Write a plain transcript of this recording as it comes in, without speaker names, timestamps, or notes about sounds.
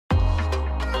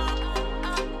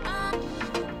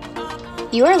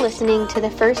You are listening to the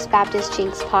First Baptist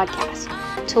Jinx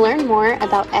podcast. To learn more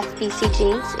about FBC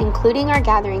Jinx, including our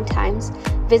gathering times,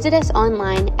 visit us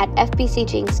online at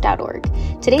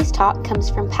fbcjinx.org. Today's talk comes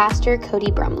from Pastor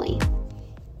Cody Brumley.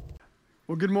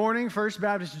 Well, good morning, First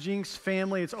Baptist Jinx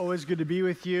family. It's always good to be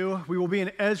with you. We will be in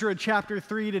EZRA chapter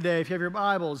 3 today. If you have your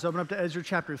Bibles, open up to EZRA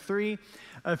chapter 3.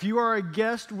 If you are a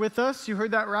guest with us, you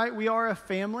heard that right, we are a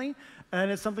family,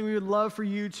 and it's something we would love for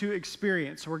you to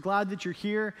experience. So we're glad that you're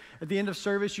here. At the end of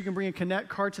service, you can bring a Connect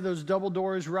card to those double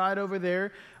doors right over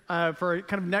there for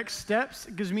kind of next steps.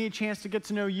 It gives me a chance to get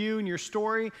to know you and your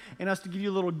story, and us to give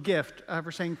you a little gift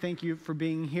for saying thank you for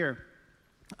being here.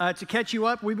 To catch you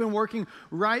up, we've been working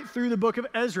right through the book of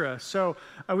Ezra. So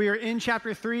we are in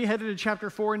chapter 3, headed to chapter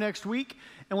 4 next week.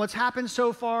 And what's happened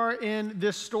so far in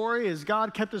this story is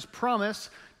God kept his promise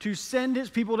to send his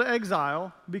people to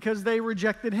exile because they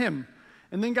rejected him.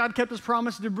 And then God kept his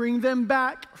promise to bring them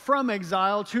back from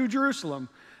exile to Jerusalem.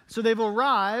 So they've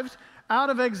arrived out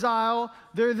of exile.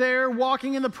 They're there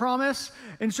walking in the promise.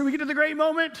 And so we get to the great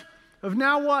moment of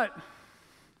now what?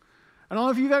 I don't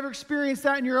know if you've ever experienced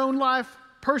that in your own life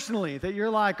personally, that you're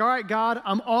like, all right, God,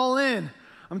 I'm all in.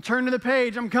 I'm turning the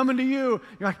page. I'm coming to you.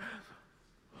 You're like,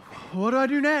 what do I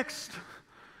do next?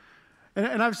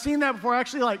 And I've seen that before.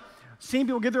 Actually, like, seen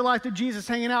people give their life to Jesus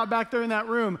hanging out back there in that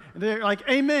room. And they're like,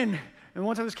 amen. And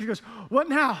one time this kid goes, what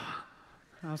now?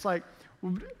 And I was like,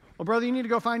 well, brother, you need to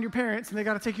go find your parents, and they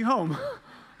got to take you home.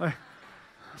 Like,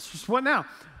 it's just what now?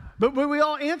 But we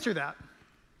all answer that.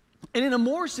 And in a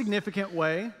more significant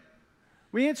way,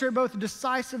 we answer it both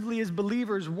decisively as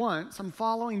believers once, I'm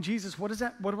following Jesus, what is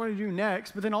that? What do I do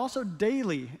next? But then also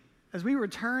daily, as we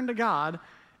return to God,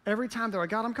 every time they're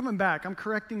like, God, I'm coming back. I'm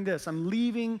correcting this. I'm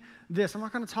leaving this. I'm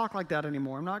not going to talk like that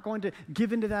anymore. I'm not going to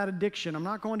give into that addiction. I'm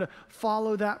not going to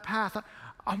follow that path.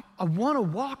 I want to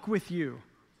walk with you.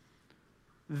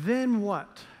 Then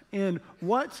what? And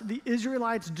what the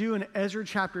Israelites do in Ezra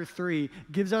chapter 3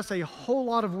 gives us a whole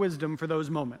lot of wisdom for those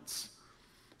moments.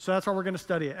 So that's why we're going to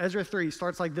study it. Ezra 3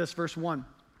 starts like this, verse 1.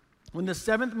 When the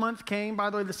 7th month came,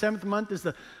 by the way, the 7th month is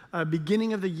the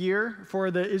beginning of the year for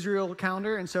the Israel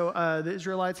calendar. And so the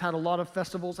Israelites had a lot of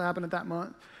festivals happen at that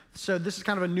month. So this is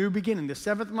kind of a new beginning. The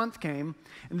 7th month came,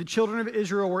 and the children of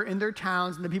Israel were in their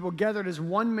towns, and the people gathered as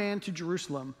one man to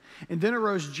Jerusalem. And then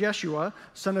arose Jeshua,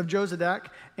 son of Jozadak,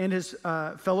 and his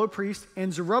fellow priest,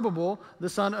 and Zerubbabel, the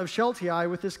son of Shealtiel,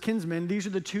 with his kinsmen. These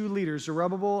are the two leaders,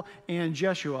 Zerubbabel and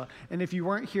Jeshua. And if you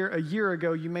weren't here a year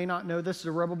ago, you may not know this.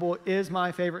 Zerubbabel is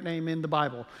my favorite name in the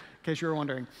Bible, in case you were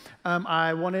wondering.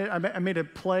 I made a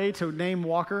play to name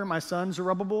Walker, my son,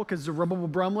 Zerubbabel, because Zerubbabel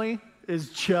Brumley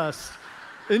is just...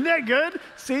 Isn't that good?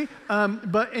 See?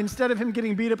 But instead of him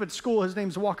getting beat up at school, his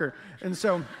name's Walker. And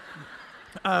so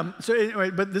anyway,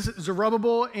 but this is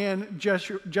Zerubbabel and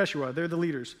Jeshua. They're the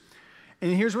leaders.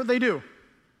 And here's what they do.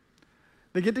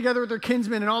 They get together with their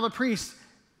kinsmen and all the priests,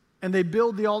 and they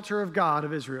build the altar of God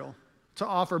of Israel to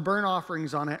offer burnt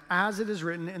offerings on it, as it is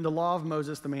written in the law of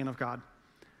Moses, the man of God.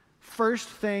 First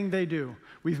thing they do.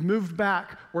 We've moved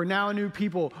back. We're now a new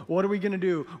people. What are we going to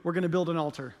do? We're going to build an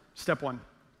altar. Step one.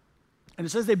 And it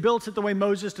says they built it the way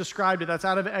Moses described it. That's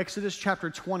out of Exodus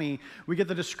chapter 20. We get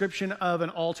the description of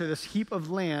an altar, this heap of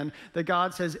land that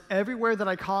God says, everywhere that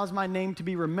I cause my name to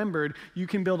be remembered, you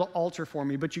can build an altar for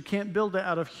me, but you can't build it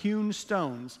out of hewn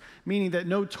stones, meaning that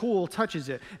no tool touches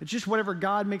it. It's just whatever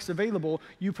God makes available,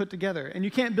 you put together. And you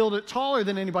can't build it taller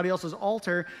than anybody else's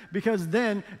altar because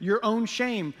then your own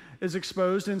shame is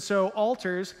exposed. And so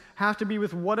altars have to be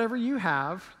with whatever you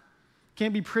have.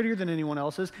 Can't be prettier than anyone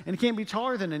else's, and it can't be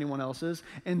taller than anyone else's,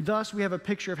 and thus we have a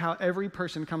picture of how every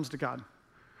person comes to God.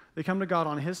 They come to God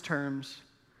on his terms,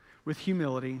 with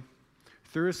humility,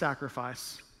 through a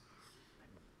sacrifice,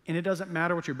 and it doesn't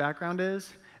matter what your background is,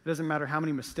 it doesn't matter how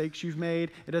many mistakes you've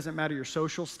made, it doesn't matter your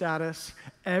social status,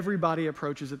 everybody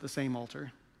approaches at the same altar.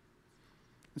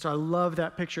 And so I love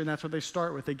that picture, and that's what they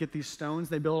start with. They get these stones,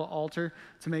 they build an altar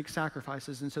to make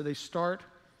sacrifices, and so they start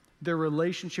their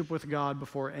relationship with God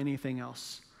before anything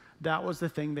else. That was the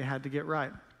thing they had to get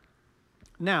right.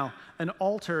 Now, an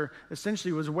altar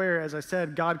essentially was where, as I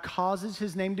said, God causes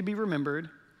his name to be remembered,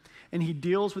 and he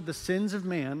deals with the sins of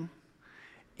man,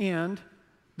 and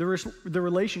the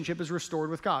relationship is restored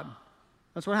with God.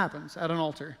 That's what happens at an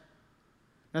altar.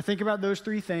 Now think about those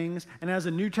three things, and as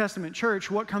a New Testament church,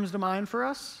 what comes to mind for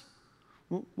us?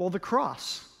 Well, the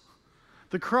cross.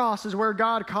 The cross is where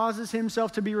God causes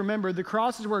himself to be remembered. The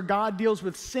cross is where God deals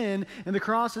with sin, and the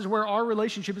cross is where our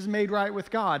relationship is made right with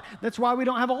God. That's why we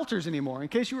don't have altars anymore. In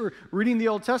case you were reading the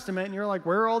Old Testament and you're like,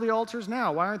 where are all the altars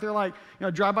now? Why aren't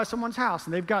there drive by someone's house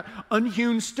and they've got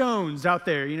unhewn stones out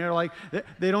there? Like,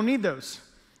 they don't need those.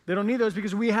 They don't need those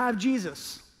because we have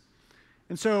Jesus.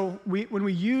 And so when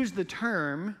we use the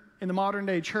term in the modern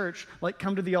day church, like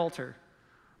come to the altar,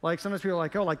 like sometimes people are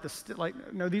like, oh,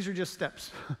 no, these are just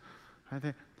steps.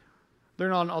 They're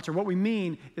not an altar. What we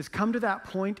mean is come to that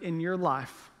point in your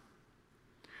life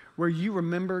where you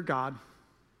remember God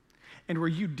and where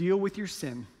you deal with your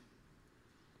sin.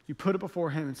 You put it before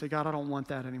him and say, God, I don't want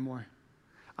that anymore.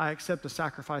 I accept a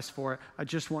sacrifice for it. I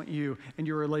just want you, and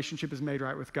your relationship is made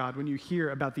right with God. When you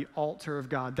hear about the altar of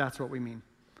God, that's what we mean.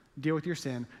 Deal with your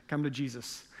sin, come to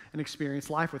Jesus, and experience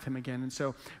life with him again. And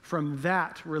so from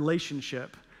that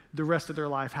relationship, the rest of their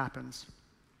life happens.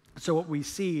 So what we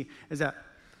see is that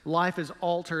life is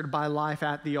altered by life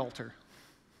at the altar.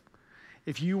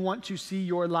 If you want to see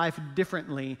your life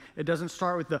differently, it doesn't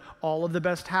start with all of the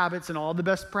best habits and all the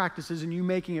best practices and you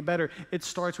making it better. It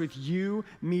starts with you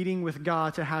meeting with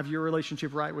God to have your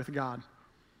relationship right with God.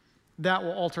 That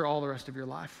will alter all the rest of your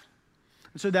life.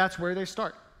 And so that's where they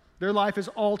start. Their life is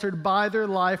altered by their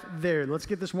life there. Let's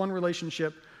get this one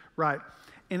relationship right.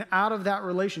 And out of that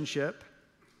relationship,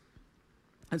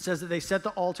 it says that they set the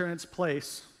altar in its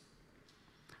place.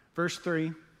 Verse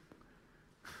 3.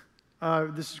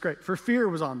 This is great. For fear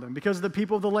was on them because of the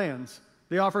people of the lands.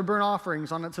 They offered burnt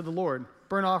offerings on it to the Lord.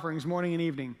 Burnt offerings morning and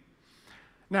evening.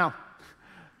 Now,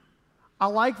 I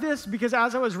like this because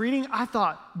as I was reading, I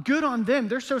thought, good on them.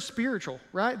 They're so spiritual,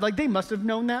 right? Like they must have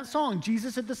known that song.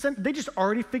 Jesus at the center. They just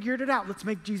already figured it out. Let's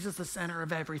make Jesus the center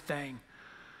of everything.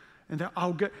 And they're,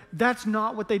 oh, good. That's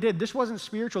not what they did. This wasn't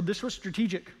spiritual. This was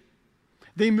strategic.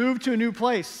 They moved to a new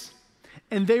place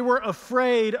and they were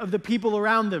afraid of the people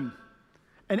around them.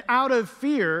 And out of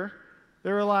fear,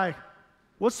 they were like,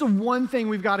 what's the one thing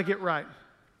we've got to get right?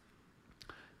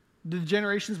 The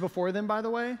generations before them, by the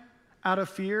way, out of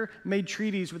fear, made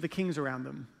treaties with the kings around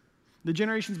them. The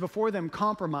generations before them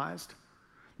compromised.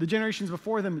 The generations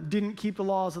before them didn't keep the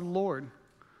laws of the Lord.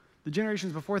 The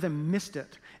generations before them missed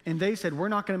it. And they said, we're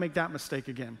not going to make that mistake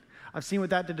again. I've seen what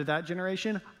that did to that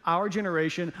generation. Our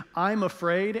generation, I'm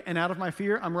afraid, and out of my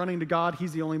fear, I'm running to God.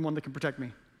 He's the only one that can protect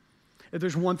me. If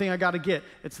there's one thing I got to get,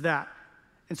 it's that.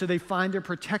 And so they find their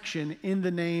protection in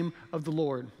the name of the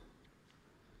Lord.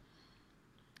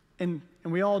 And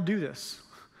we all do this.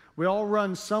 We all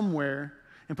run somewhere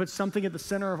and put something at the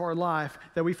center of our life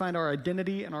that we find our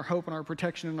identity and our hope and our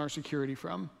protection and our security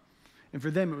from. And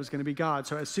for them, it was going to be God.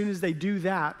 So as soon as they do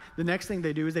that, the next thing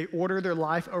they do is they order their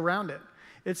life around it.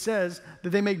 It says that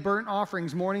they make burnt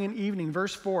offerings morning and evening.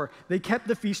 Verse 4, they kept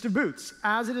the Feast of Booths,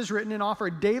 as it is written, and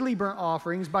offered daily burnt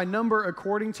offerings by number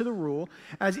according to the rule,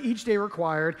 as each day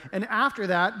required. And after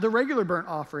that, the regular burnt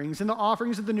offerings and the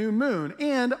offerings of the new moon,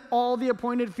 and all the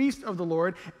appointed feasts of the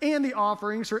Lord, and the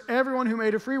offerings for everyone who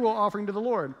made a freewill offering to the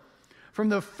Lord. From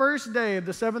the first day of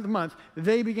the 7th month,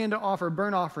 they began to offer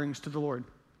burnt offerings to the Lord.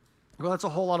 Well, that's a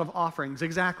whole lot of offerings,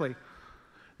 exactly.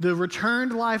 The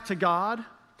returned life to God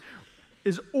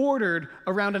is ordered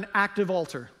around an active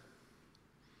altar.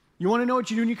 You want to know what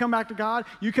you do when you come back to God?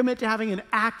 You commit to having an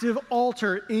active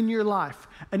altar in your life,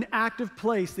 an active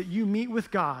place that you meet with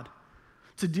God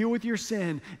to deal with your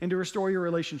sin and to restore your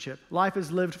relationship. Life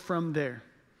is lived from there.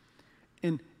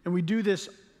 And we do this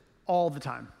all the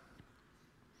time.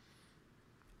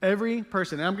 Every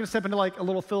person, and I'm going to step into like a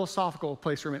little philosophical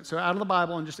place for a minute. So out of the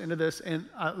Bible and just into this, and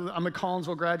I'm a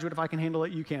Collinsville graduate. If I can handle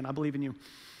it, you can. I believe in you.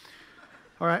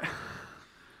 All right.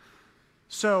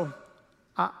 So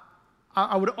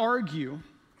I would argue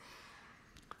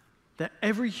that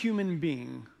every human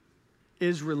being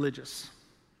is religious.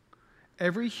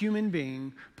 Every human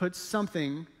being puts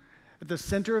something at the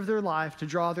center of their life to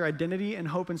draw their identity and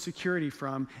hope and security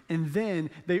from, and then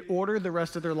they order the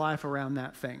rest of their life around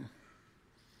that thing.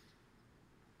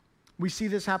 We see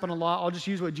this happen a lot. I'll just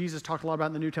use what Jesus talked a lot about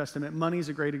in the New Testament. Money is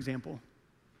a great example.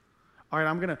 All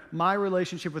right, my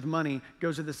relationship with money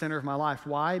goes at the center of my life.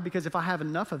 Why? Because if I have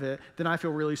enough of it, then I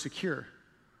feel really secure.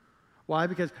 Why?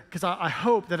 Because I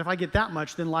hope that if I get that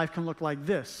much, then life can look like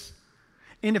this.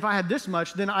 And if I had this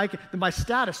much, then my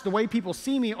status, the way people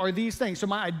see me are these things. So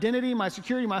my identity, my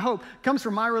security, my hope comes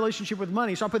from my relationship with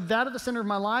money. So I put that at the center of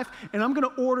my life, and I'm going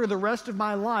to order the rest of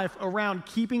my life around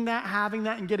keeping that, having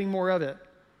that, and getting more of it.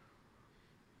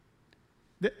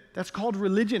 That's called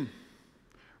religion.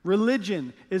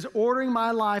 Religion is ordering my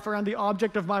life around the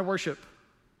object of my worship.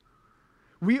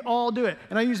 We all do it.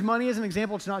 And I use money as an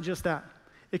example. It's not just that.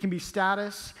 It can be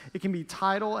status. It can be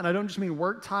title. And I don't just mean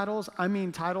work titles. I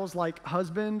mean titles like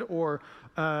husband or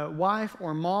wife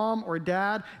or mom or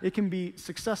dad. It can be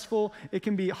successful. It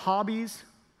can be hobbies.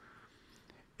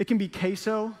 It can be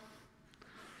queso.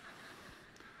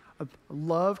 I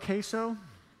love queso.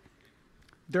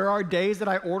 There are days that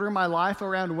I order my life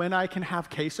around when I can have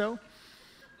queso.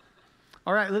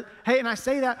 All right, hey, and I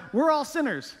say that, we're all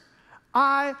sinners.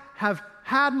 I have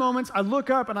had moments, I look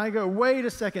up and I go, wait a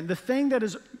second, the thing that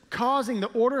is causing the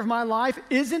order of my life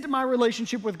isn't my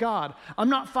relationship with God. I'm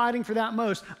not fighting for that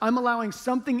most. I'm allowing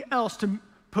something else to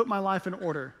put my life in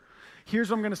order. Here's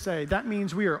what I'm going to say. That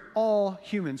means we are all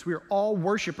humans. We are all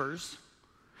worshipers.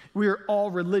 We are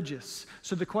all religious.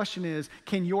 So the question is,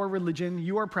 can your religion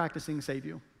you are practicing save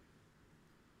you?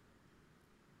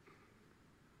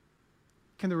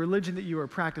 Can the religion that you are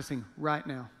practicing right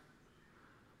now,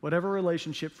 whatever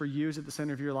relationship for you is at the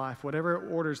center of your life, whatever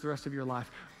orders the rest of your life,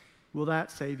 will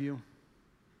that save you?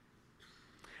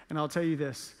 And I'll tell you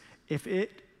this, if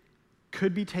it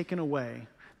could be taken away,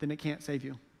 then it can't save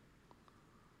you.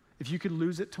 If you could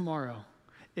lose it tomorrow,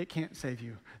 it can't save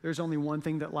you. There's only one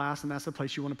thing that lasts, and that's the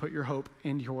place you want to put your hope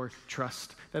and your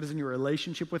trust. That is in your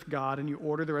relationship with God, and you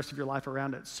order the rest of your life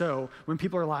around it. So when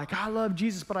people are like, I love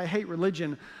Jesus, but I hate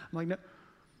religion, I'm like,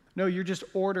 no, you're just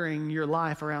ordering your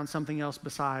life around something else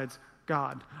besides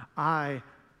God. I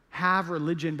have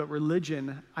religion, but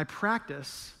religion I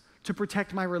practice to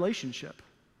protect my relationship.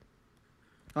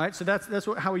 All right, so that's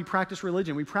how we practice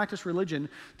religion. We practice religion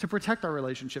to protect our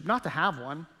relationship, not to have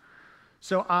one.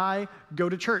 So I go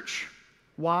to church.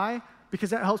 Why? Because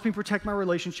that helps me protect my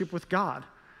relationship with God.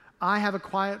 I have a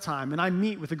quiet time, and I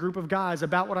meet with a group of guys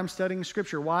about what I'm studying in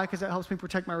Scripture. Why? Because that helps me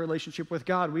protect my relationship with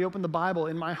God. We open the Bible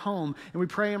in my home, and we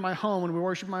pray in my home, and we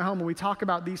worship in my home, and we talk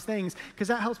about these things because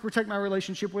that helps protect my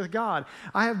relationship with God.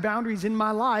 I have boundaries in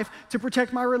my life to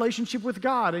protect my relationship with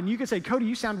God. And you can say, Cody,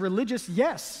 you sound religious.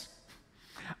 Yes,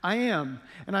 I am.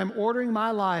 And I'm ordering my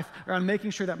life around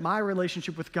making sure that my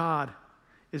relationship with God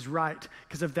is right.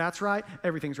 Because if that's right,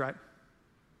 everything's right.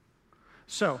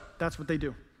 So that's what they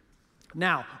do.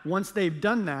 Now, once they've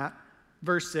done that,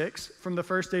 verse 6, from the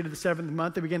first day to the seventh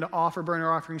month, they begin to offer burnt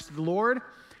offerings to the Lord.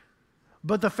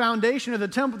 But the foundation of the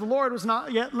temple of the Lord was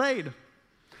not yet laid.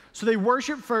 So they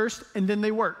worship first, and then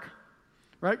they work.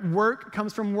 Right? Work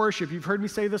comes from worship. You've heard me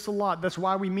say this a lot. That's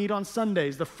why we meet on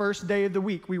Sundays, the first day of the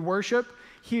week. We worship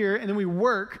here, and then we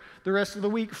work the rest of the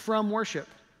week from worship.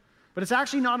 But it's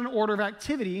actually not an order of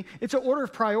activity. It's an order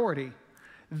of priority.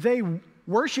 They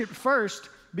worship first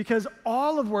because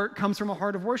all of work comes from a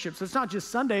heart of worship. So it's not just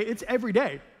Sunday, it's every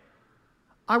day.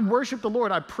 I worship the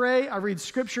Lord. I pray, I read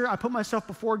Scripture, I put myself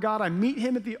before God, I meet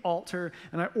Him at the altar,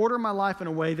 and I order my life in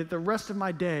a way that the rest of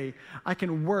my day I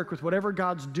can work with whatever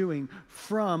God's doing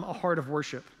from a heart of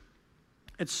worship.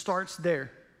 It starts there.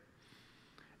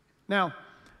 Now,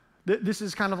 this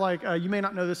is kind of like, you may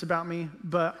not know this about me,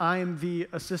 but I am the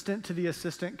assistant to the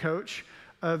assistant coach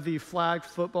of the flag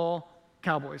football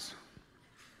Cowboys.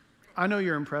 I know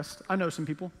you're impressed. I know some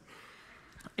people.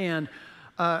 And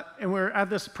we're at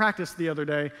this practice the other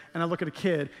day, and I look at a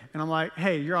kid, and I'm like,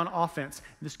 hey, you're on offense.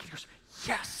 And this kid goes,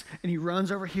 yes. And he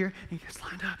runs over here, and he gets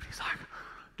lined up, and he's like,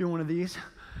 doing one of these.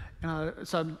 And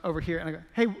so I'm over here, and I go,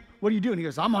 hey, what are you doing? He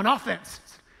goes, I'm on offense.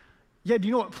 Yeah, do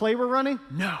you know what play we're running?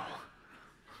 No.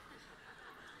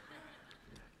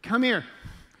 Come here.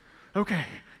 Okay.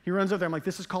 He runs over there. I'm like,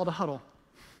 this is called a huddle.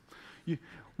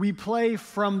 We play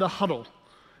from the huddle.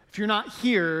 If you're not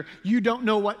here, you don't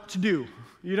know what to do.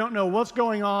 You don't know what's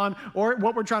going on or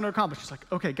what we're trying to accomplish. It's like,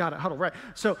 okay, got it, huddle, right.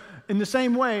 So in the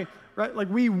same way, right, like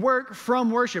we work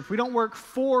from worship. We don't work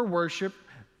for worship.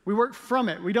 We work from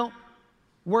it. We don't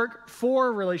work for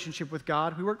a relationship with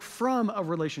God. We work from a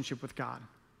relationship with God.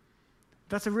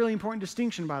 That's a really important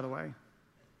distinction, by the way.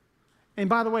 And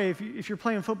by the way, if you're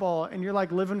playing football and you're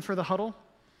like living for the huddle,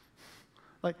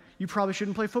 like you probably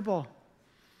shouldn't play football.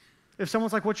 If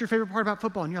someone's like, what's your favorite part about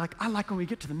football? And you're like, I like when we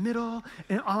get to the middle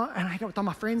and I hang out with all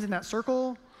my friends in that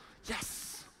circle.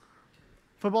 Yes.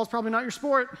 Football's probably not your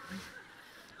sport.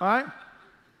 All right?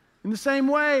 In the same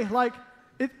way, like,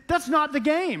 that's not the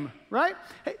game, right?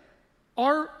 Hey,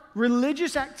 our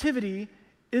religious activity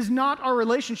is not our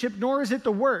relationship, nor is it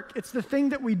the work. It's the thing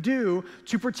that we do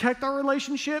to protect our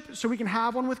relationship so we can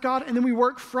have one with God, and then we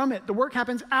work from it. The work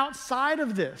happens outside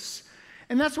of this.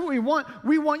 And that's what we want.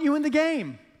 We want you in the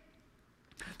game.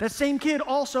 That same kid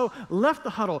also left the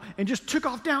huddle and just took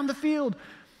off down the field.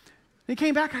 He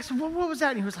came back, and I said, well, what was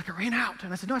that? And he was like, I ran out.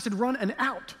 And I said, no, I said, run an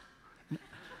out.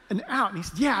 An out. And he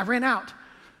said, yeah, I ran out.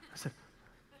 I said,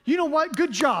 you know what?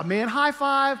 Good job, man. High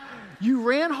five. You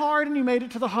ran hard and you made it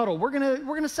to the huddle. We're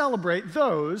gonna celebrate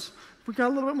those. We've got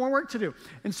a little bit more work to do.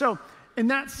 And so, in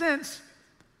that sense,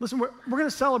 listen, we're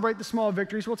gonna celebrate the small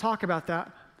victories. We'll talk about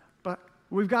that. But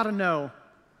we've got to know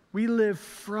we live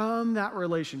from that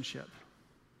relationship.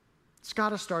 It's got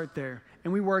to start there.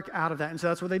 And we work out of that. And so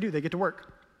that's what they do. They get to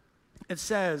work. It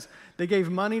says, they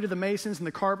gave money to the masons and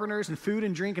the carpenters and food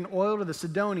and drink and oil to the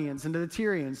Sidonians and to the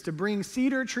Tyrians to bring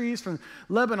cedar trees from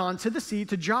Lebanon to the sea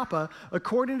to Joppa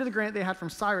according to the grant they had from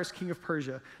Cyrus, king of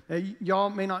Persia. Now, y'all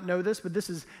may not know this, but this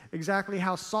is exactly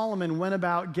how Solomon went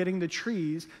about getting the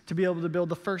trees to be able to build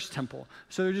the first temple.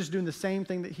 So they're just doing the same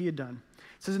thing that he had done.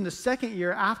 It says in the second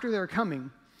year after their coming,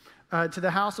 to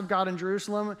the house of God in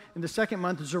Jerusalem in the second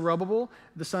month, Zerubbabel,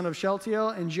 the son of Shealtiel,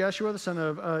 and Jeshua, the son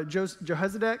of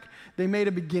Jehozadak, they made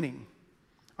a beginning.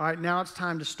 All right, now it's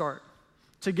time to start.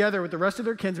 Together with the rest of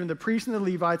their kinsmen, the priests and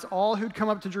the Levites, all who'd come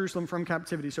up to Jerusalem from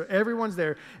captivity. So everyone's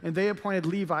there, and they appointed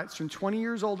Levites from 20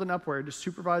 years old and upward to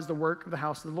supervise the work of the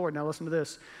house of the Lord. Now listen to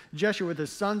this. Jeshua with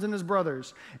his sons and his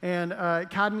brothers, and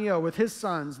Kadmiel with his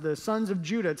sons, the sons of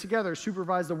Judah, together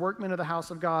supervised the workmen of the house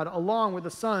of God, along with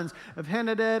the sons of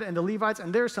Henadad and the Levites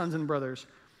and their sons and brothers.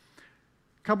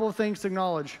 A couple of things to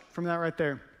acknowledge from that right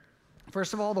there.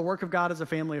 First of all, the work of God is a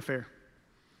family affair.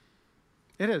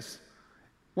 It is.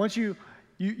 Once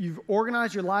You've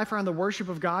organized your life around the worship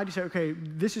of God. You say, okay,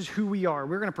 this is who we are.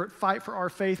 We're going to fight for our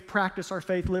faith, practice our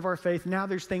faith, live our faith. Now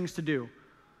there's things to do.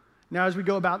 Now as we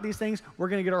go about these things, we're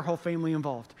going to get our whole family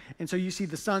involved. And so you see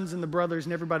the sons and the brothers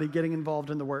and everybody getting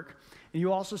involved in the work. And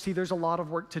you also see there's a lot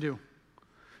of work to do.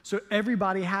 So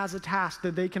everybody has a task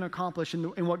that they can accomplish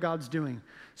in what God's doing.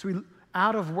 So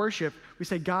out of worship, we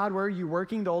say, God, where are you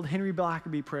working? The old Henry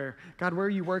Blackaby prayer. God, where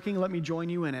are you working? Let me join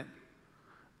you in it.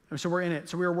 And so we're in it.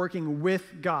 So we are working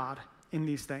with God in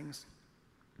these things.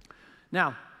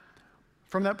 Now,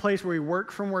 from that place where we work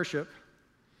from worship,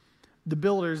 the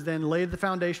builders then laid the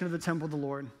foundation of the temple of the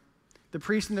Lord. The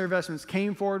priests in their vestments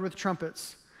came forward with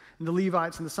trumpets, and the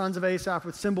Levites and the sons of Asaph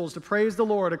with cymbals to praise the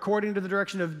Lord according to the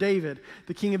direction of David,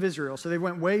 the king of Israel. So they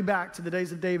went way back to the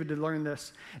days of David to learn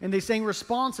this. And they sang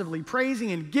responsively,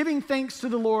 praising and giving thanks to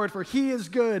the Lord, for he is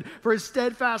good, for his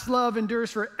steadfast love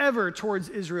endures forever towards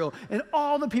Israel. And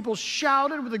all the people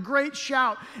shouted with a great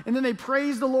shout, and then they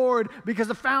praised the Lord because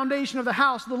the foundation of the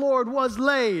house of the Lord was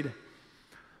laid.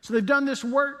 So they've done this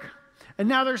work, and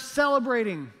now they're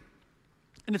celebrating.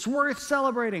 And it's worth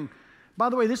celebrating. By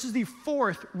the way, this is the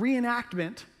fourth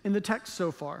reenactment in the text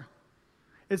so far.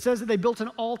 It says that they built an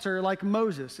altar like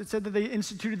Moses. It said that they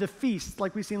instituted the feast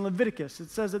like we see in Leviticus.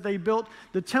 It says that they built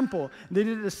the temple. They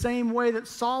did it the same way that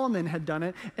Solomon had done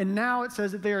it. And now it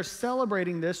says that they are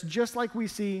celebrating this just like we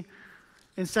see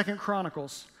in 2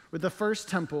 Chronicles with the first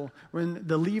temple when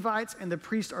the Levites and the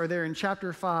priests are there in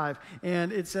chapter 5.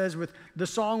 And it says the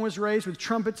song was raised with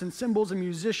trumpets and cymbals and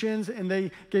musicians, and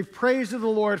they gave praise to the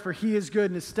Lord, for he is good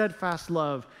and his steadfast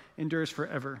love endures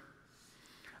forever.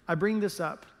 I bring this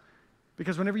up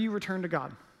because whenever you return to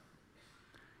God, you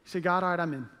say, God, all right,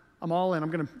 I'm in. I'm all in.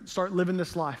 I'm going to start living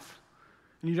this life.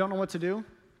 And you don't know what to do?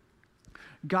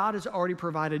 God has already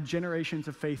provided generations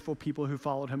of faithful people who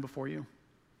followed him before you.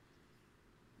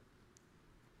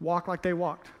 Walk like they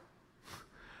walked.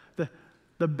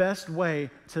 The best way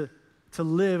to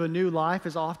live a new life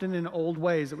is often in old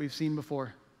ways that we've seen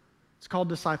before. It's called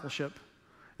discipleship.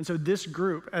 And so this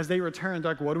group, as they return,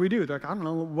 they're like, what do we do? They're like, I don't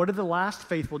know, what did the last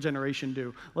faithful generation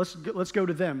do? Let's go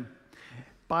to them.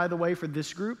 By the way, for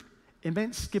this group, it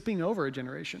meant skipping over a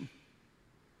generation.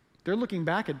 They're looking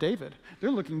back at David.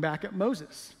 They're looking back at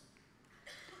Moses.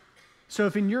 So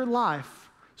if in your life,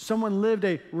 someone lived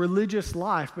a religious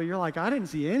life, but you're like, I didn't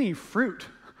see any fruit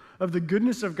of the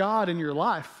goodness of God in your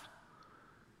life.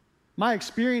 My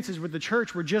experiences with the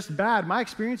church were just bad. My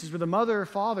experiences with a mother or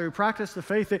father who practiced the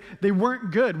faith, they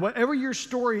weren't good. Whatever your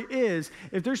story is,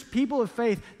 if there's people of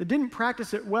faith that didn't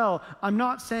practice it well, I'm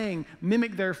not saying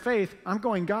mimic their faith. I'm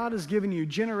going, God has given you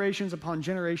generations upon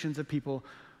generations of people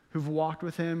who've walked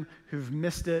with him, who've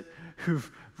missed it,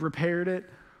 who've repaired it.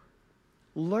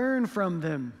 Learn from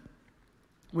them.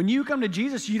 When you come to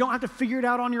Jesus, you don't have to figure it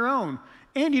out on your own.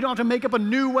 And you don't have to make up a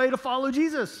new way to follow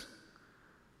Jesus.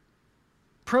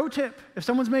 Pro tip, if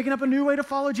someone's making up a new way to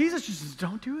follow Jesus, just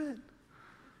don't do it.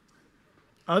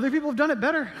 Other people have done it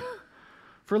better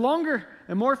for longer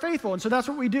and more faithful. And so that's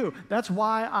what we do. That's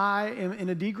why I am in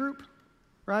a D group,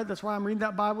 right? That's why I'm reading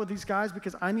that Bible with these guys,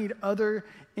 because I need other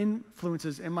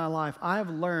influences in my life. I have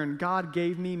learned God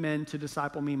gave me men to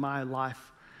disciple me my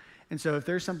life. And so if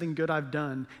there's something good I've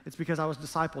done, it's because I was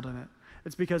discipled in it.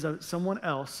 It's because someone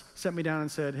else sent me down and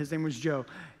said, his name was Joe.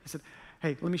 He said,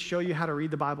 hey, let me show you how to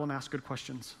read the Bible and ask good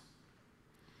questions.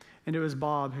 And it was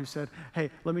Bob who said, hey,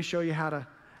 let me show you how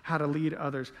to lead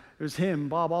others. It was him,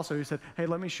 Bob also, who said, hey,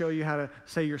 let me show you how to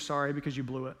say you're sorry because you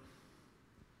blew it.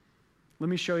 Let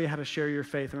me show you how to share your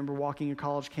faith. I remember walking a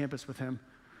college campus with him.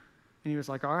 And he was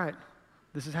like, all right,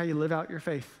 this is how you live out your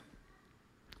faith.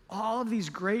 All of these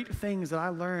great things that I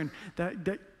learned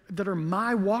that are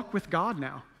my walk with God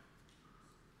now.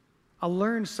 I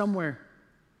learned somewhere,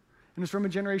 and it's from a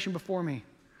generation before me.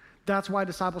 That's why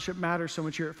discipleship matters so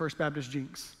much here at First Baptist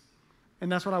Jinx.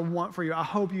 And that's what I want for you. I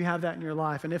hope you have that in your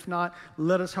life. And if not,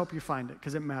 let us help you find it,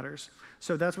 because it matters.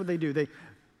 So that's what they do.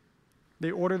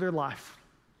 They order their life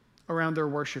around their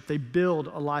worship. They build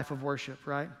a life of worship,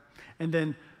 right? And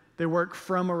then they work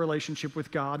from a relationship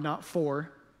with God, not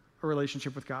for a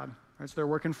relationship with God. Right? So they're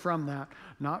working from that,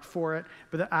 not for it,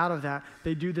 but out of that,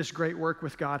 they do this great work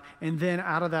with God. And then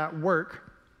out of that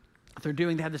work they're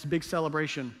doing, they have this big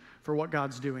celebration for what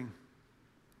God's doing.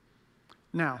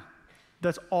 Now,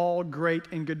 that's all great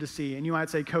and good to see. And you might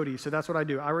say, Cody, so that's what I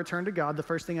do. I return to God. The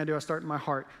first thing I do, I start in my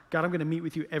heart. God, I'm going to meet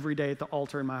with you every day at the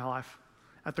altar in my life,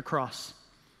 at the cross.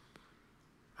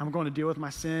 I'm going to deal with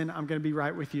my sin. I'm going to be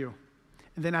right with you.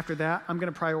 And then after that, I'm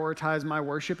going to prioritize my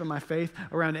worship and my faith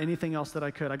around anything else that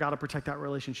I could. I got to protect that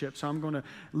relationship. So I'm going to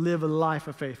live a life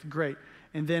of faith. Great.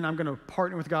 And then I'm going to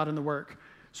partner with God in the work.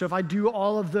 So if I do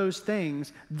all of those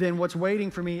things, then what's waiting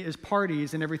for me is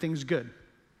parties and everything's good.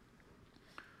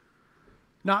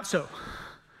 Not so.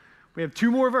 We have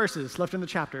 2 more verses left in the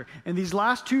chapter, and these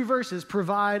last 2 verses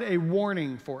provide a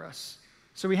warning for us.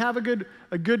 So we have a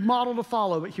good model to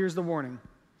follow, but here's the warning.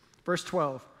 Verse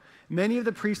 12, many of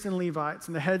the priests and Levites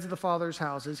and the heads of the fathers'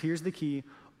 houses, here's the key,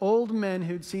 old men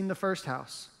who'd seen the first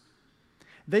house.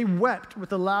 They wept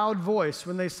with a loud voice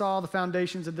when they saw the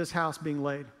foundations of this house being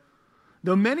laid.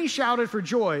 Though many shouted for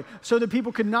joy, so that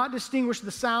people could not distinguish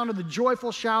the sound of the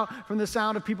joyful shout from the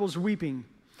sound of people's weeping.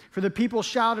 For the people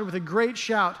shouted with a great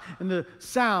shout, and the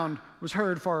sound was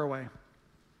heard far away.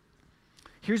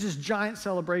 Here's this giant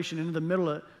celebration, and in the middle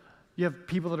of it, you have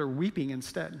people that are weeping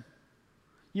instead.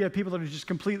 You have people that are just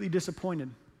completely disappointed.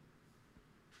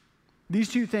 These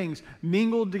 2 things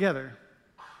mingled together.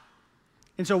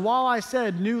 And so while I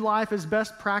said new life is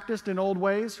best practiced in old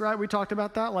ways, right? We talked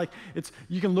about that. Like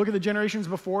you can look at the generations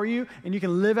before you, and you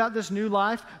can live out this new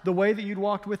life the way that you'd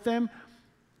walked with them.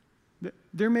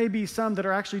 There may be some that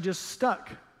are actually just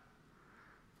stuck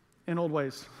in old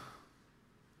ways.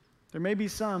 There may be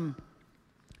some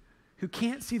who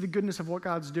can't see the goodness of what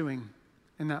God's doing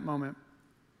in that moment.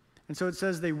 And so it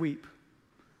says they weep.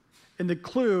 And the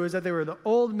clue is that they were the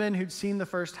old men who'd seen the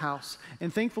first house.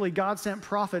 And thankfully, God sent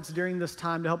prophets during this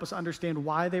time to help us understand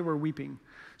why they were weeping.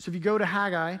 So if you go to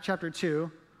Haggai chapter 2,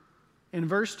 in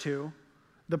verse 2,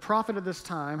 the prophet at this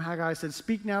time, Haggai, said,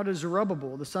 speak now to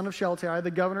Zerubbabel, the son of Shealtiel, the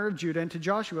governor of Judah, and to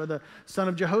Joshua, the son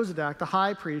of Jehozadak, the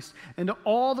high priest, and to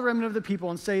all the remnant of the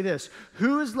people, and say this,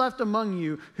 who is left among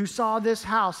you who saw this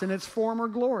house in its former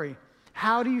glory?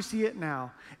 How do you see it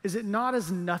now? Is it not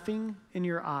as nothing in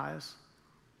your eyes?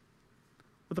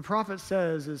 What the prophet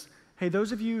says is, hey,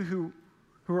 those of you who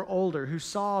are older, who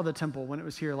saw the temple when it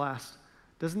was here last,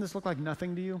 doesn't this look like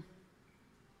nothing to you?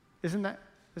 Isn't that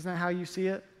how you see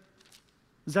it?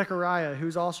 Zechariah,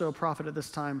 who's also a prophet at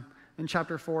this time, in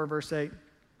chapter 4, verse 8,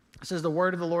 it says, the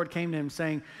word of the Lord came to him,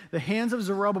 saying, the hands of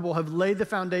Zerubbabel have laid the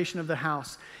foundation of the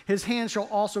house. His hands shall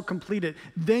also complete it.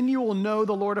 Then you will know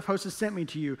the Lord of hosts has sent me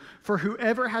to you. For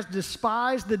whoever has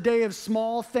despised the day of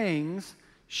small things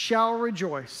shall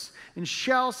rejoice and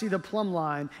shall see the plumb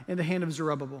line in the hand of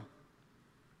Zerubbabel.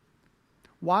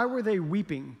 Why were they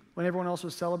weeping when everyone else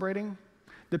was celebrating?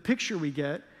 The picture we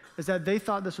get is that they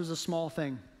thought this was a small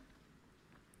thing.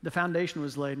 The foundation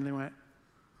was laid, and they went,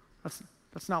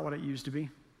 that's not what it used to be.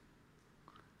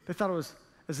 They thought it was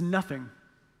as nothing.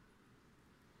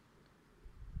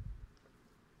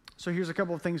 So here's a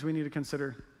couple of things we need to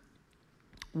consider.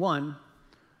 One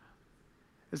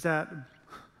is that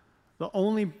the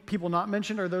only people not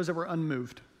mentioned are those that were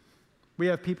unmoved. We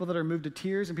have people that are moved to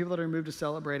tears and people that are moved to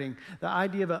celebrating. The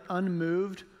idea of an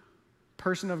unmoved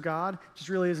person of God just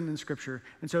really isn't in Scripture.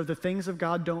 And so if the things of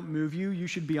God don't move you, you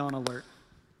should be on alert.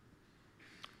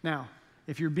 Now,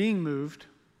 if you're being moved,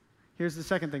 here's the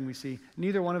second thing we see.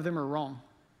 Neither one of them are wrong.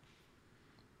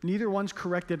 Neither one's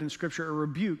corrected in Scripture or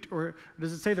rebuked, or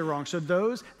does it say they're wrong? So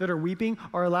those that are weeping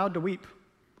are allowed to weep.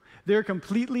 They're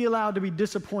completely allowed to be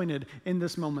disappointed in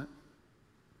this moment.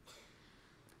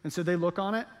 And so they look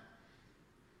on it,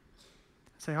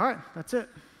 say, all right, that's it.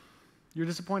 You're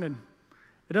disappointed.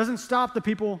 It doesn't stop the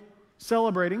people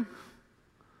celebrating,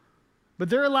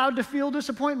 but they're allowed to feel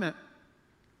disappointment.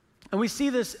 And we see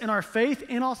this in our faith,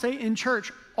 and I'll say in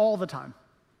church all the time.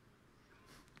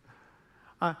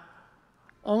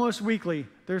 Almost weekly,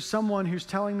 there's someone who's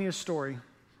telling me a story,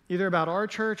 either about our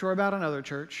church or about another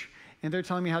church, and they're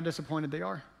telling me how disappointed they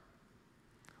are.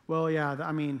 Well, yeah,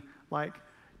 I mean, like,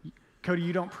 Cody,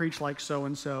 you don't preach like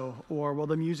so-and-so, or, well,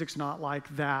 the music's not like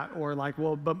that, or like,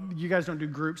 well, but you guys don't do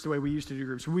groups the way we used to do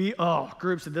groups.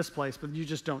 Groups at this place, but you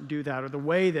just don't do that, or the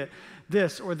way that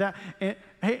this or that. And,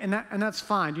 hey, and that's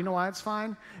fine. Do you know why it's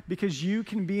fine? Because you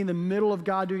can be in the middle of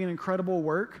God doing an incredible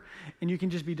work, and you can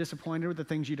just be disappointed with the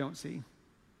things you don't see.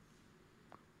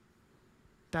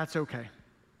 That's okay.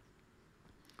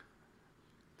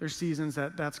 There's seasons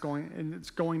it's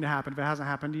going to happen. If it hasn't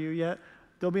happened to you yet,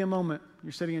 there'll be a moment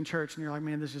you're sitting in church and you're like,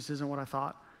 man, this just isn't what I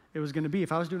thought it was going to be.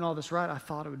 If I was doing all this right, I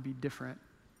thought it would be different.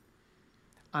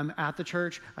 I'm at the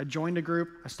church. I joined a group.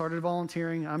 I started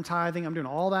volunteering. I'm tithing. I'm doing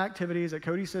all the activities that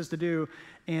Cody says to do,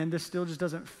 and this still just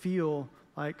doesn't feel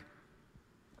like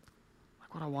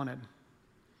what I wanted.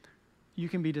 You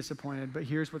can be disappointed, but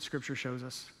here's what Scripture shows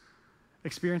us.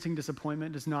 Experiencing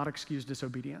disappointment does not excuse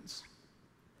disobedience.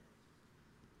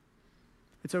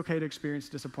 It's okay to experience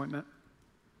disappointment,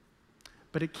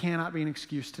 but it cannot be an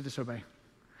excuse to disobey.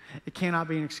 It cannot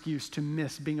be an excuse to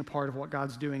miss being a part of what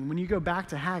God's doing. When you go back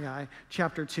to Haggai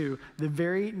chapter 2, the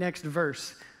very next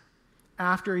verse,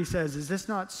 after he says, is this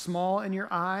not small in your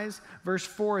eyes? Verse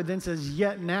 4 then says,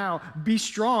 yet now, be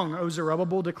strong, O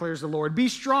Zerubbabel, declares the Lord. Be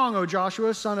strong, O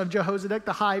Joshua, son of Jehozadak,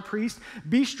 the high priest.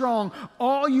 Be strong,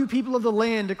 all you people of the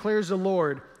land, declares the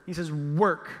Lord. He says,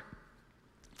 work.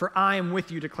 For I am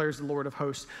with you, declares the Lord of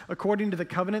hosts. According to the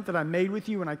covenant that I made with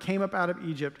you when I came up out of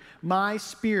Egypt, my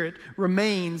spirit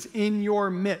remains in your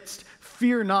midst.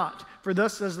 Fear not, for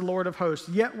thus says the Lord of hosts,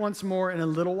 yet once more in a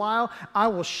little while, I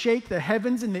will shake the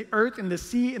heavens and the earth and the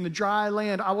sea and the dry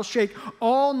land. I will shake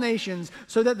all nations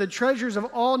so that the treasures of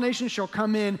all nations shall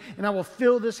come in, and I will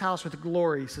fill this house with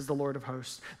glory, says the Lord of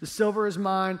hosts. The silver is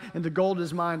mine and the gold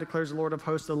is mine, declares the Lord of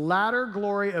hosts. The latter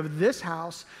glory of this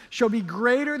house shall be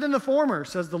greater than the former,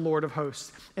 says the Lord of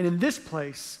hosts. And in this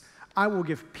place I will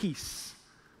give peace,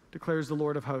 declares the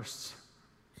Lord of hosts.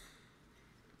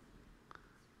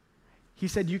 He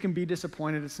said, you can be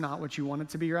disappointed it's not what you want it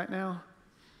to be right now,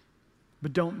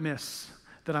 but don't miss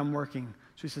that I'm working.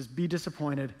 So he says, be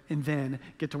disappointed and then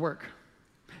get to work.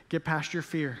 Get past your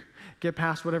fear. Get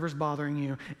past whatever's bothering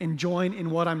you and join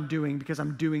in what I'm doing because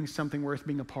I'm doing something worth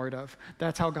being a part of.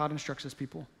 That's how God instructs his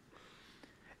people.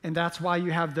 And that's why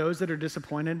you have those that are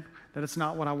disappointed that it's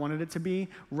not what I wanted it to be,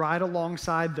 right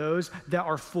alongside those that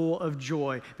are full of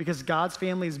joy. Because God's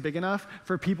family is big enough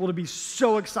for people to be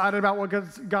so excited about what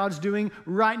God's doing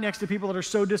right next to people that are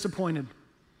so disappointed.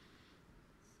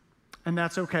 And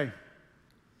that's okay.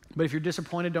 But if you're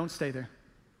disappointed, don't stay there.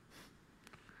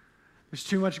 There's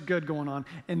too much good going on.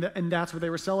 And that's what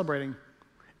they were celebrating.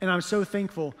 And I'm so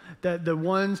thankful that the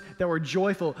ones that were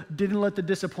joyful didn't let the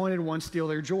disappointed ones steal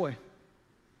their joy.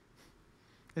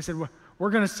 They said, we're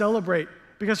going to celebrate.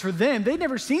 Because for them, they'd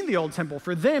never seen the old temple.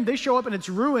 For them, they show up and it's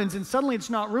ruins, and suddenly it's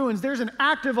not ruins. There's an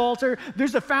active altar.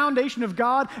 There's the foundation of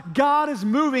God. God is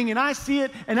moving, and I see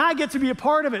it, and I get to be a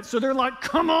part of it. So they're like,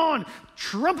 come on,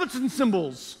 trumpets and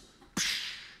cymbals.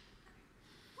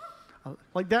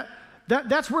 Like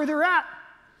that's where they're at.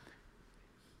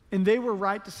 And they were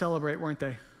right to celebrate, weren't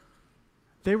they?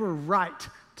 They were right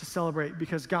to celebrate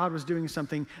because God was doing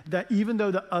something that even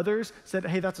though the others said,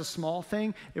 hey, that's a small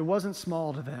thing, it wasn't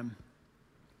small to them.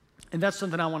 And that's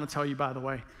something I want to tell you, by the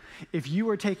way. If you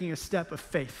are taking a step of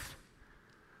faith,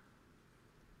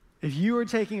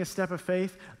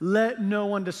 let no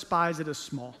one despise it as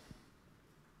small.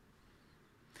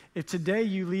 If today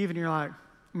you leave and you're like,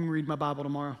 I'm going to read my Bible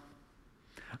tomorrow.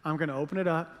 I'm going to open it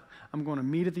up. I'm going to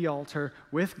meet at the altar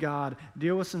with God,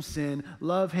 deal with some sin,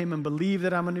 love him, and believe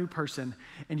that I'm a new person.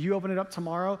 And you open it up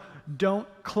tomorrow, don't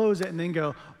close it and then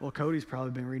go, well, Cody's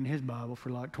probably been reading his Bible for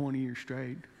like 20 years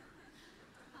straight.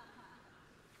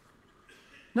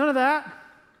 None of that.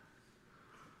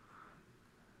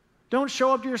 Don't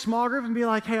show up to your small group and be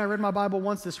like, hey, I read my Bible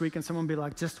once this week, and someone be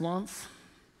like, just once?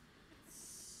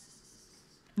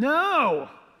 No.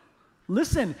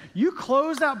 Listen, you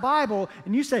close that Bible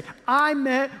and you say, I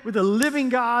met with a living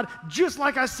God just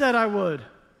like I said I would.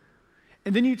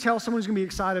 And then you tell someone who's going to be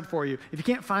excited for you. If you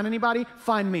can't find anybody,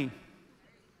 find me.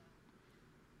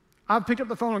 I've picked up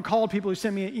the phone and called people who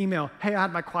sent me an email. Hey, I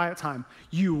had my quiet time.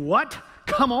 You what?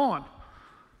 Come on.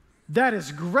 That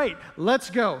is great. Let's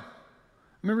go. I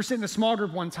remember sitting in a small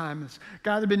group one time. This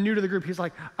guy that had been new to the group, he's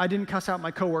like, I didn't cuss out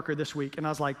my coworker this week. And I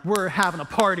was like, we're having a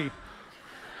party.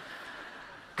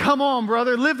 Come on,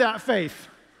 brother, live that faith.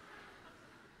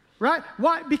 Right?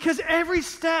 Why? Because every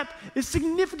step is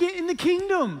significant in the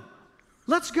kingdom.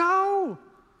 Let's go.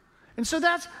 And so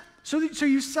so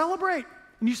you celebrate,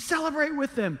 and you celebrate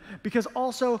with them, because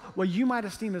also what you might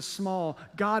esteem as small,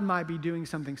 God might be doing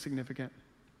something significant.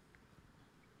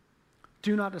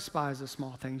 Do not despise the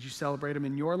small things. You celebrate them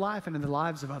in your life and in the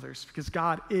lives of others because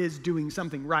God is doing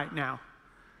something right now.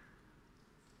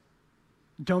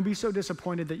 Don't be so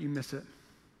disappointed that you miss it.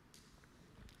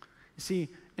 You see,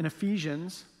 in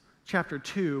Ephesians chapter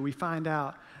 2, we find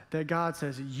out that God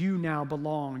says, you now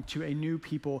belong to a new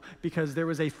people because there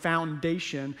was a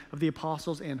foundation of the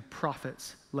apostles and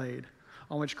prophets laid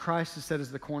on which Christ is set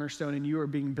as the cornerstone, and you are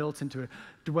being built into a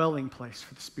dwelling place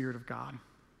for the Spirit of God.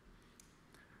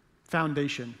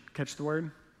 Foundation, catch the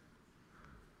word?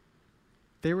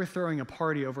 They were throwing a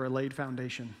party over a laid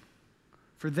foundation.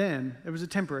 For them, it was a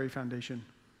temporary foundation.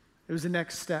 It was the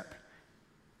next step.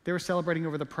 They were celebrating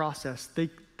over the process. They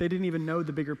didn't even know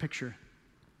the bigger picture.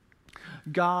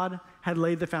 God had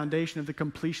laid the foundation of the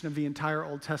completion of the entire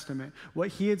Old Testament. What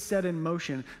he had set in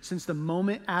motion since the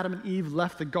moment Adam and Eve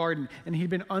left the garden, and he'd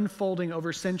been unfolding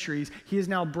over centuries, he is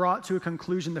now brought to a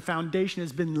conclusion. The foundation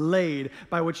has been laid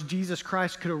by which Jesus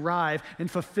Christ could arrive and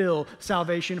fulfill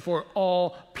salvation for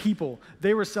all people.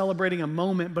 They were celebrating a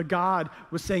moment, but God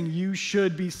was saying, you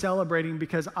should be celebrating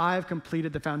because I've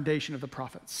completed the foundation of the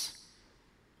prophets.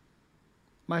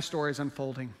 My story is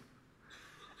unfolding.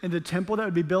 And the temple that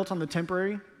would be built on the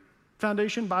temporary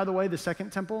foundation, by the way, the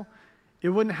second temple, it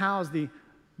wouldn't house the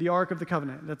Ark of the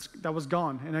Covenant that was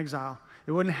gone in exile.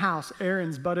 It wouldn't house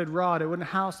Aaron's budded rod. It wouldn't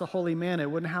house the holy manna. It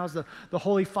wouldn't house the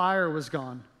holy fire was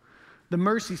gone. The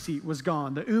mercy seat was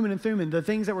gone. The Urim and Thummim, the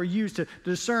things that were used to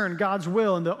discern God's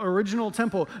will in the original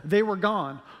temple, they were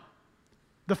gone.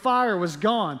 The fire was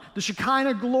gone. The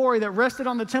Shekinah glory that rested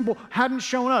on the temple hadn't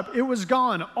shown up. It was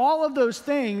gone. All of those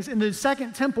things in the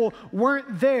second temple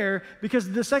weren't there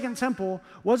because the second temple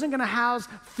wasn't going to house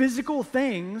physical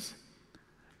things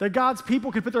that God's people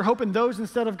could put their hope in those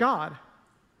instead of God.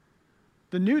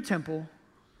 The new temple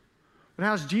would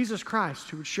house Jesus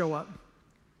Christ, who would show up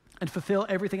and fulfill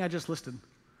everything I just listed.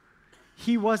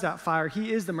 He was that fire.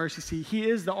 He is the mercy seat. He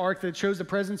is the ark that shows the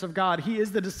presence of God. He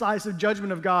is the decisive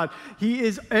judgment of God. He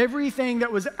is everything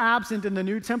that was absent in the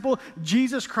new temple,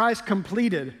 Jesus Christ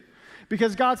completed.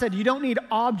 Because God said, you don't need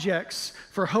objects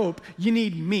for hope, you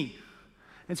need me.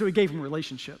 And so he gave him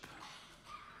relationship.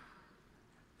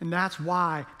 And that's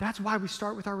why we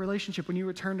start with our relationship. When you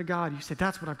return to God, you say,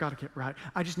 that's what I've got to get right.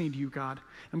 I just need you, God.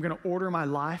 I'm going to order my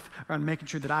life around making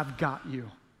sure that I've got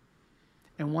you.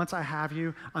 And once I have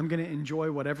you, I'm going to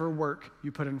enjoy whatever work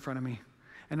you put in front of me.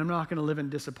 And I'm not going to live in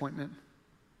disappointment.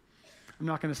 I'm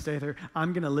not going to stay there.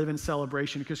 I'm going to live in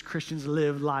celebration because Christians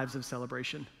live lives of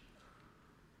celebration.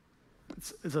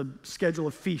 It's a schedule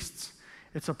of feasts.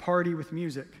 It's a party with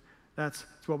music. That's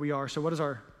what we are. So what is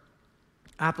our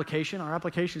application? Our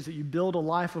application is that you build a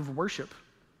life of worship.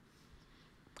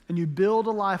 And you build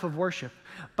a life of worship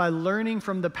by learning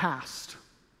from the past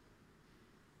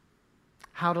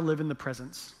how to live in the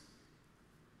presence.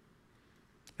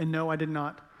 And no, I did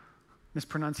not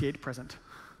mispronunciate present.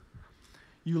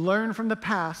 You learn from the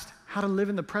past how to live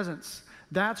in the presence.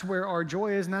 That's where our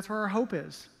joy is, and that's where our hope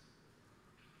is.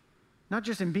 Not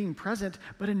just in being present,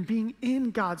 but in being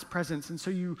in God's presence. And so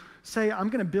you say, I'm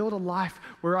going to build a life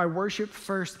where I worship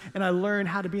first, and I learn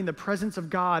how to be in the presence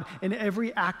of God in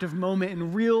every active moment,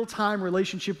 in real-time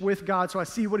relationship with God, so I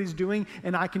see what he's doing,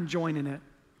 and I can join in it.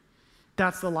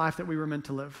 That's the life that we were meant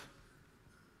to live.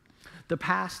 The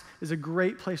past is a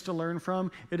great place to learn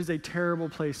from. It is a terrible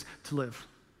place to live.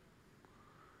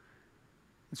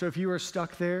 And so if you are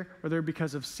stuck there, whether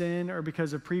because of sin or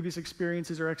because of previous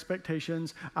experiences or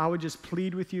expectations, I would just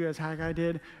plead with you as Haggai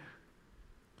did.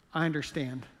 I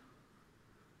understand.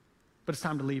 But it's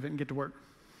time to leave it and get to work.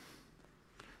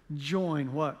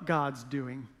 Join what God's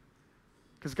doing.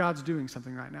 Because God's doing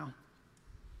something right now.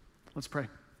 Let's pray.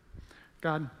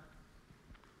 God,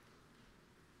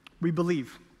 we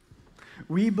believe.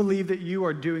 We believe that you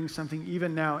are doing something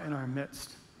even now in our midst.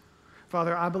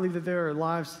 Father, I believe that there are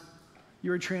lives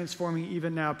you are transforming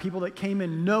even now. People that came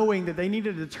in knowing that they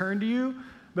needed to turn to you,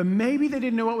 but maybe they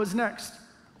didn't know what was next.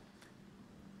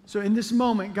 So in this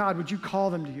moment, God, would you call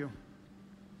them to you?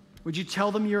 Would you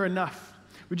tell them you're enough?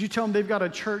 Would you tell them they've got a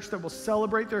church that will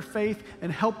celebrate their faith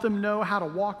and help them know how to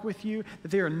walk with you, that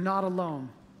they are not alone?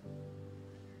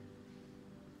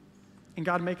 And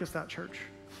God, make us that church.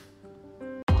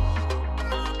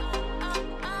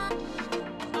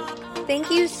 Thank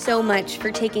you so much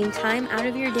for taking time out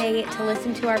of your day to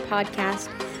listen to our podcast.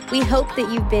 We hope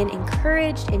that you've been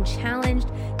encouraged and challenged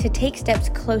to take steps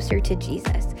closer to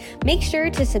Jesus. Make sure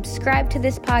to subscribe to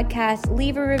this podcast,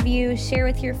 leave a review, share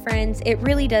with your friends. It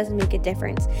really does make a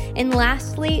difference. And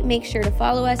lastly, make sure to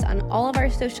follow us on all of our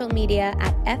social media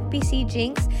at FBC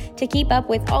Jinx to keep up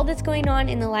with all that's going on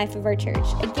in the life of our church.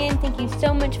 Again, thank you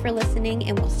so much for listening,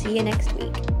 and we'll see you next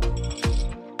week.